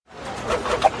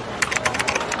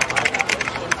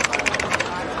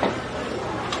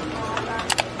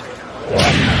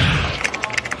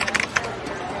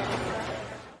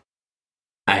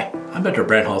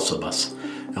Brent Holzabus,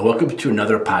 and welcome to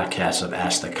another podcast of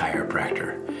Ask the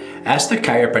Chiropractor. Ask the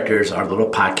Chiropractor is our little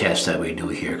podcast that we do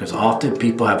here because often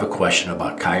people have a question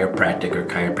about chiropractic or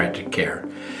chiropractic care,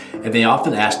 and they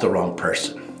often ask the wrong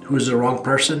person. Who's the wrong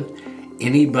person?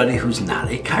 Anybody who's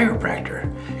not a chiropractor,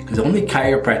 because only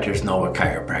chiropractors know what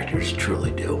chiropractors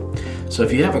truly do. So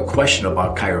if you have a question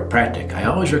about chiropractic, I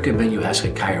always recommend you ask a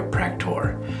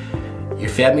chiropractor. Your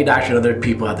family doctor and other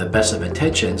people have the best of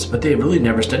intentions, but they really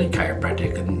never studied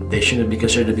chiropractic, and they shouldn't be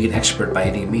considered to be an expert by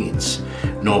any means.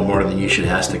 No more than you should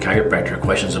ask the chiropractor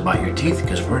questions about your teeth,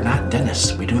 because we're not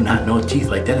dentists. We do not know teeth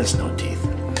like dentists know teeth.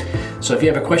 So if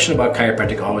you have a question about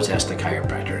chiropractic, always ask the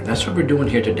chiropractor. And that's what we're doing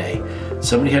here today.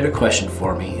 Somebody had a question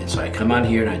for me, and so I come on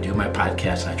here and I do my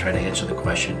podcast and I try to answer the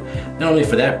question, not only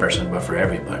for that person, but for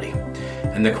everybody.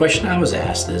 And the question I was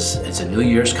asked is, it's a New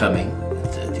Year's coming.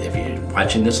 If you're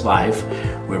watching this live,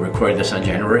 we're recording this on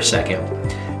January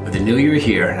 2nd. With the new year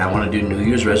here, and I want to do New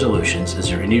Year's resolutions, is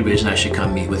there any reason I should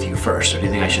come meet with you first? Or do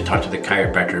you think I should talk to the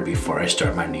chiropractor before I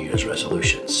start my New Year's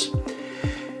resolutions?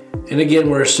 And again,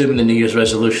 we're assuming the New Year's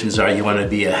resolutions are you want to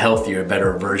be a healthier,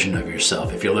 better version of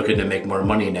yourself. If you're looking to make more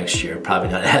money next year, probably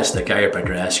not ask the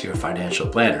chiropractor, ask your financial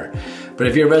planner. But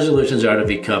if your resolutions are to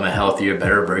become a healthier,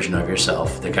 better version of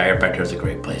yourself, the chiropractor is a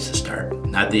great place to start.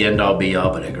 Not the end-all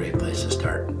be-all, but a great place to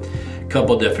start. A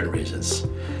couple different reasons.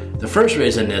 The first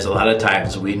reason is a lot of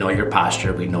times we know your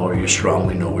posture, we know where you're strong,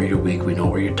 we know where you're weak, we know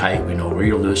where you're tight, we know where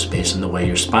you're loose based on the way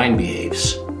your spine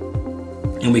behaves.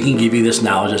 And we can give you this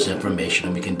knowledge, this information,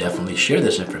 and we can definitely share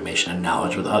this information and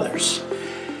knowledge with others.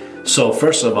 So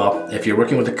first of all, if you're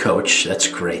working with a coach, that's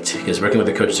great, because working with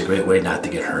a coach is a great way not to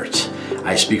get hurt.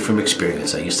 I speak from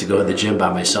experience. I used to go to the gym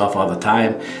by myself all the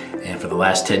time, and for the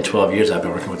last 10, 12 years, I've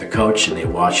been working with a coach, and they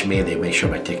watch me, they make sure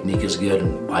my technique is good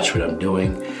and watch what I'm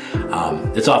doing.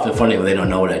 It's often funny when they don't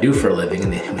know what I do for a living,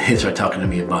 and they start talking to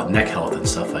me about neck health and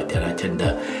stuff like that. I tend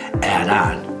to add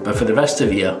on. But for the rest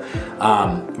of you,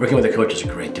 working with a coach is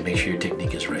great to make sure your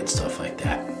technique is right and stuff like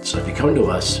that. So if you come to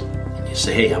us and you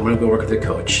say, hey, I'm going to go work with a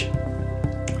coach,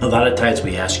 a lot of times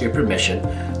we ask your permission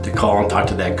to call and talk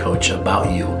to that coach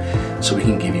about you so we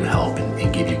can give you help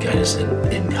and give you guidance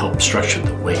and help structure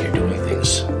the way you're doing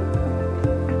things.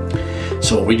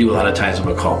 So what we do a lot of times when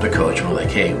we call up the coach, and we're like,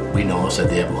 hey, we notice that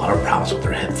they have a lot of problems with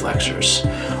their hip flexors.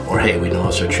 Or hey, we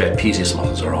notice their trapezius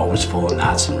muscles are always full of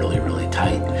knots and really, really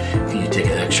tight. Can you take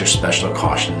an extra special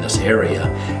caution in this area?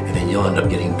 And then you'll end up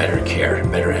getting better care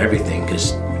and better everything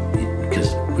because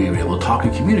we were able to talk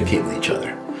and communicate with each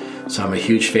other. So I'm a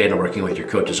huge fan of working with your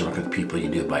coaches and working with people you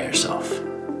do by yourself.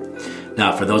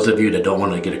 Now, for those of you that don't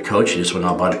want to get a coach, you just want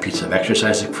to buy a piece of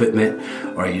exercise equipment,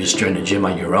 or you just join the gym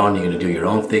on your own, you're going to do your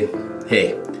own thing,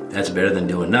 hey, that's better than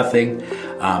doing nothing.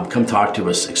 Come talk to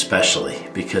us especially,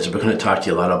 because we're going to talk to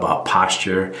you a lot about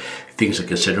posture, things to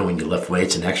consider when you lift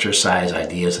weights and exercise,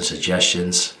 ideas and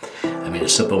suggestions. I mean, a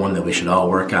simple one that we should all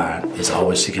work on is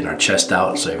always sticking our chest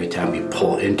out. So every time we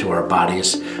pull into our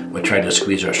bodies, we're trying to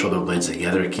squeeze our shoulder blades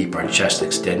together, keep our chest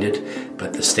extended, but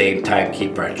at the same time,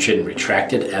 keep our chin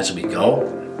retracted as we go.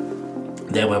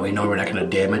 That way we know we're not going to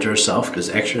damage ourselves, because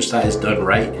exercise done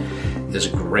right is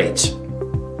great.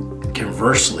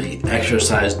 Conversely,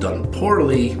 exercise done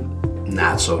poorly,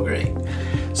 not so great.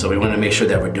 So we want to make sure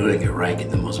that we're doing it right,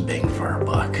 getting the most bang for our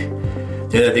buck.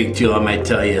 The other thing too I might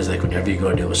tell you is, like, whenever you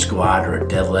go do a squat or a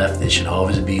deadlift, it should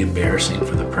always be embarrassing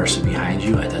for the person behind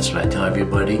you. That's what I tell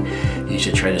everybody. You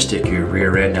should try to stick your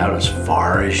rear end out as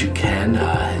far as you can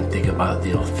and think about,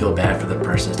 feel bad for the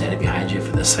person standing behind you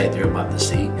for the sight they're about to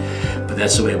see. But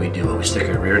that's the way we do it. We stick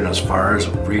our rear end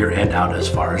out as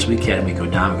far as we can. We go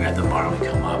down, we grab the bar, and we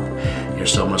come up. You're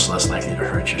so much less likely to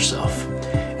hurt yourself.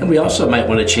 And we also might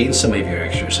want to change some of your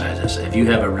exercises. If you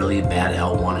have a really bad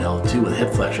L1, L2 with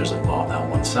hip flexors involved on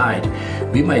one side,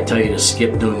 we might tell you to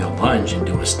skip doing a lunge and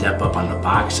do a step up on the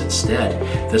box instead.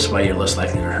 This way you're less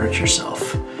likely to hurt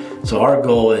yourself. So our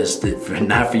goal is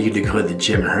not for you to go to the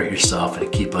gym and hurt yourself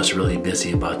and keep us really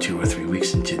busy about 2 or 3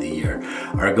 weeks into the year.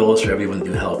 Our goal is for everyone to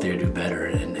do healthier, do better,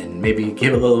 and maybe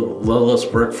give a little less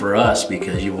work for us,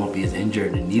 because you won't be as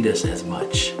injured and need us as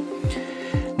much.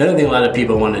 Another thing a lot of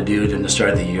people want to do during the start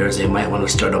of the year is they might want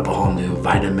to start up a whole new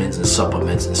vitamins and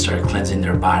supplements and start cleansing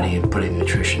their body and putting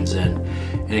nutritions in.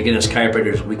 And again, as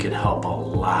chiropractors, we can help a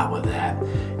lot with that.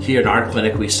 Here in our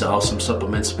clinic, we sell some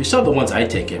supplements. We sell the ones I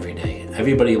take every day.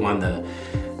 Everybody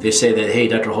they say that, hey,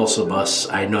 Dr.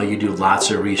 Holzabus, I know you do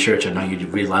lots of research. I know you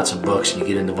read lots of books and you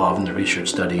get involved in the research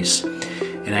studies.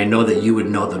 And I know that you would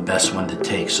know the best one to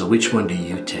take. So which one do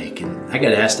you take? And I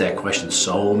got asked that question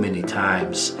so many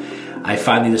times. I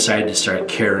finally decided to start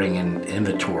carrying an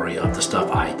inventory of the stuff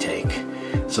I take.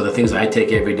 So the things I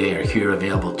take every day are here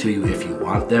available to you if you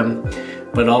want them.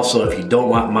 But also, if you don't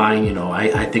want mine,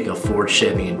 I think a Ford,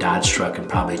 Chevy, and Dodge truck can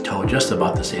probably tow just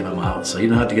about the same amount. So you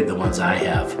don't have to get the ones I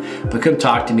have. But come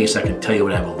talk to me so I can tell you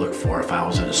what I would look for if I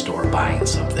was at a store buying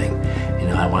something.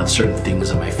 I want certain things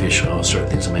in my fish oil, certain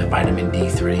things in my vitamin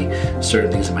D3,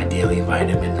 certain things in my daily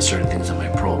vitamin, and certain things in my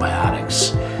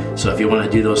probiotics. So if you want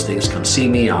to do those things, come see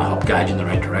me. I'll help guide you in the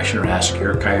right direction, or ask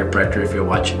your chiropractor if you're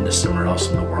watching this somewhere else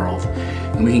in the world.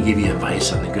 And we can give you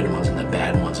advice on the good ones and the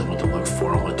bad ones and what to look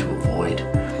for and what to avoid.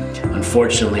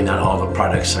 Unfortunately, not all the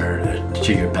products are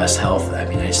to your best health. I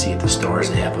mean, I see at the stores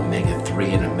they have omega-3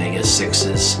 and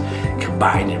omega-6s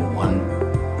combined in one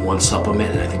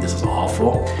supplement, and I think this is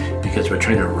awful because we're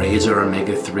trying to raise our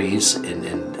omega-3s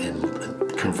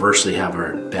and conversely have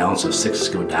our balance of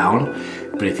 6s go down.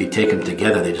 But if you take them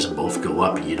together, they just both go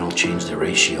up and you don't change the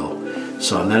ratio.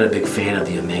 So I'm not a big fan of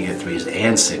the omega-3s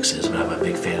and 6s, but I'm a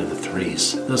big fan of the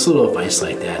 3s. There's little advice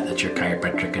like that your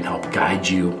chiropractor can help guide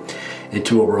you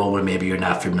into a world where maybe you're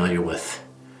not familiar with.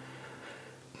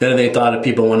 Another thing I thought of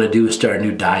people want to do is start a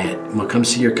new diet. Well, come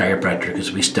see your chiropractor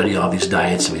because we study all these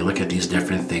diets and we look at these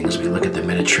different things. We look at the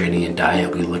Mediterranean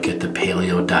diet, we look at the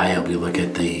paleo diet, we look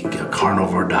at the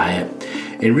carnivore diet.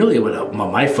 And really what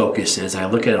my focus is, I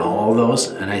look at all of those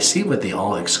and I see what they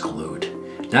all exclude.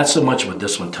 Not so much what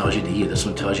this one tells you to eat. This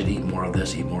one tells you to eat more of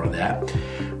this, eat more of that.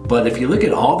 But if you look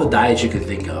at all the diets you can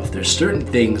think of, there's certain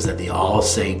things that they all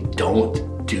say,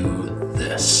 don't do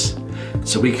this.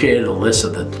 So we created a list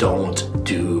of the don't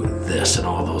do this and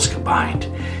all those combined.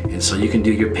 And so you can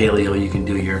do your paleo, you can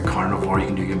do your carnivore, you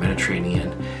can do your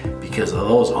Mediterranean, because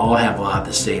those all have a lot of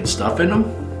the same stuff in them.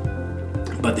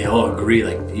 But they all agree,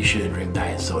 like you shouldn't drink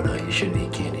diet soda, you shouldn't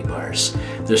eat candy bars.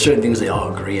 There's certain things they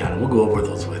all agree on, and we'll go over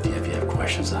those with you if you have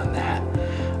questions on that.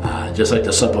 Just like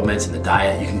the supplements and the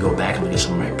diet, you can go back and look at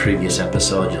some of my previous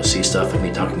episodes. You'll see stuff of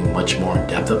me talking much more in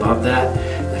depth about that.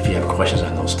 If you have questions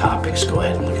on those topics, go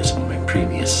ahead and look at some of my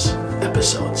previous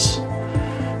episodes.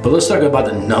 But let's talk about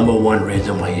the number one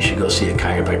reason why you should go see a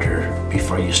chiropractor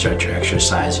before you start your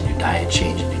exercise and your diet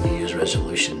change and your New Year's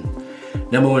resolution.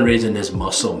 Number one reason is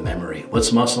muscle memory.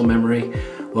 What's muscle memory?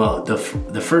 Well, the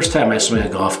first time I swung a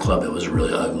golf club, it was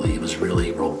really ugly. It was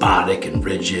really robotic and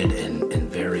rigid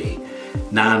and very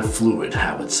non-fluid,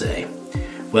 I would say.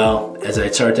 Well, as I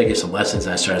started taking some lessons,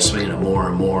 I started swinging it more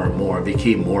and more and more. It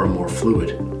became more and more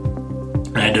fluid.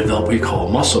 And I developed what we call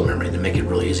muscle memory to make it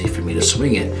really easy for me to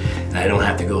swing it. And I don't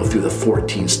have to go through the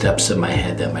 14 steps in my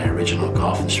head that my original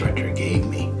golf instructor gave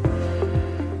me.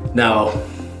 Now,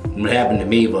 what happened to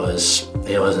me was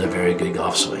it wasn't a very good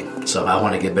golf swing. So if I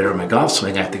want to get better at my golf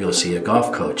swing, I have to go see a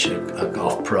golf coach, a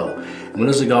golf pro. And what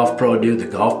does the golf pro do? The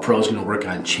golf pro is going to work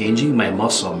on changing my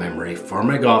muscle memory for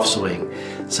my golf swing.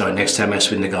 So next time I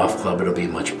swing the golf club, it'll be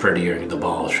much prettier and the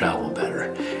ball will travel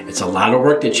better. It's a lot of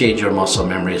work to change your muscle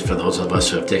memories for those of us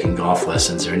who have taken golf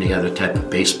lessons or any other type of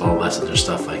baseball lessons or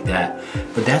stuff like that.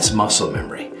 But that's muscle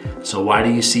memory. So why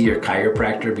do you see your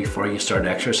chiropractor before you start an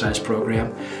exercise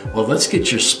program? Well, let's get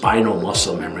your spinal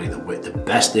muscle memory the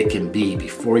best it can be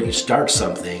before you start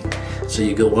something, so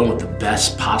you go in with the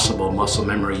best possible muscle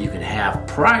memory you can have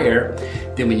prior.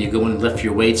 Then when you go and lift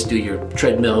your weights, do your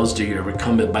treadmills, do your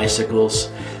recumbent bicycles,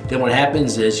 then what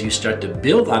happens is you start to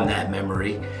build on that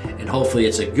memory, and hopefully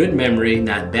it's a good memory,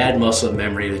 not bad muscle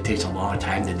memory that takes a long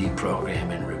time to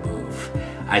deprogram and remove.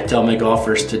 I tell my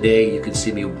golfers today, you can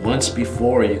see me once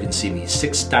before, you can see me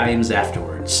 6 times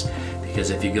afterwards. Because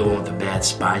if you go in with a bad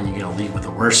spine, you're going to leave with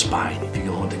a worse spine. If you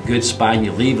go in with a good spine,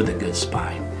 you leave with a good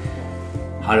spine.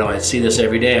 How do I see this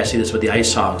every day? I see this with the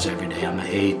Ice Hogs every day. I'm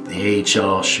the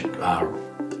AHL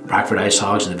Rockford Ice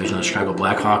Hogs, the Division of Chicago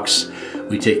Blackhawks.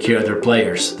 We take care of their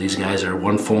players. These guys are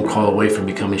one phone call away from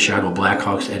becoming Chicago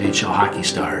Blackhawks NHL hockey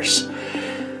stars.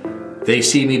 They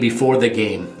see me before the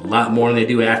game, a lot more than they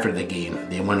do after the game.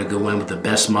 They want to go in with the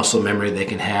best muscle memory they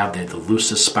can have, the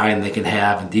loosest spine they can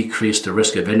have, and decrease the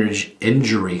risk of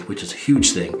injury, which is a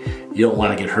huge thing. You don't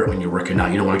want to get hurt when you're working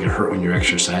out. You don't want to get hurt when you're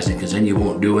exercising, because then you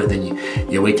won't do it. Then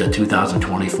you wait till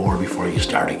 2024 before you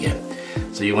start again.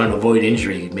 So you want to avoid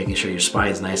injury, making sure your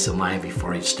spine's nice and lined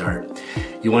before you start.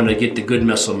 You want to get the good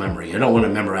muscle memory. I don't want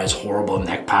to memorize horrible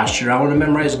neck posture. I want to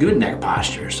memorize good neck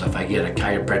posture. So if I get a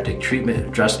chiropractic treatment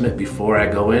adjustment before I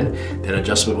go in, that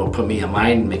adjustment will put me in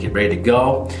line, make it ready to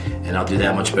go, and I'll do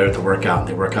that much better at the workout.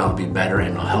 The workout will be better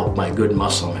and it'll help my good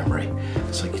muscle memory.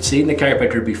 So you can see in the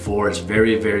chiropractor before, it's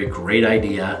very, very great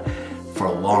idea for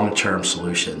long-term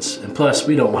solutions. And plus,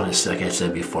 we don't want to, like I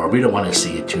said before, we don't want to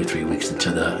see you 2-3 weeks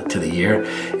into the year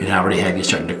and already have you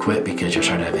starting to quit because you're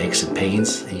starting to have aches and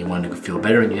pains and you want to feel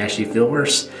better and you actually feel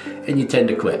worse and you tend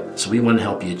to quit. So we want to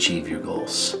help you achieve your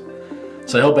goals.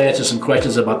 So I hope I answered some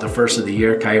questions about the first of the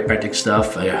year chiropractic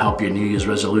stuff. I help your New Year's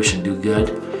resolution do good.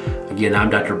 Again, I'm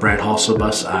Dr. Brent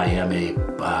Halsebus. I am a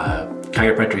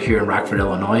chiropractor here in Rockford,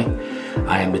 Illinois.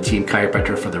 I am the team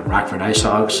chiropractor for the Rockford Ice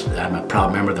Hogs. I'm a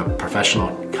proud member of the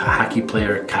Professional Hockey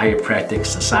Player Chiropractic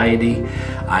Society.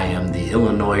 I am the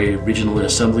Illinois Regional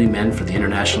Assemblyman for the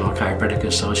International Chiropractic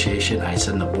Association. I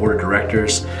sit on the board of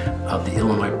directors of the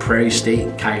Illinois Prairie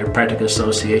State Chiropractic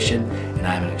Association, and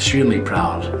I'm an extremely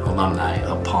proud alumni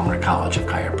of Palmer College of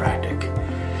Chiropractic.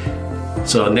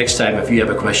 So next time, if you have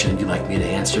a question you'd like me to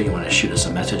answer, you want to shoot us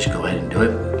a message, go ahead and do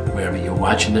it. Wherever you're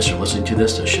watching this or listening to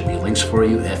this, there should be links for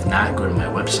you. If not, go to my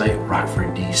website,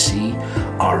 RockfordDC,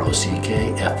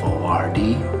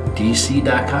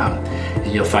 RockfordDC.com,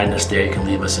 and you'll find us there. You can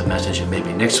leave us a message, and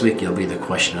maybe next week you'll be the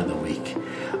question of the week.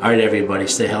 All right, everybody,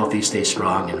 stay healthy, stay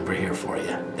strong, and we're here for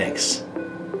you. Thanks.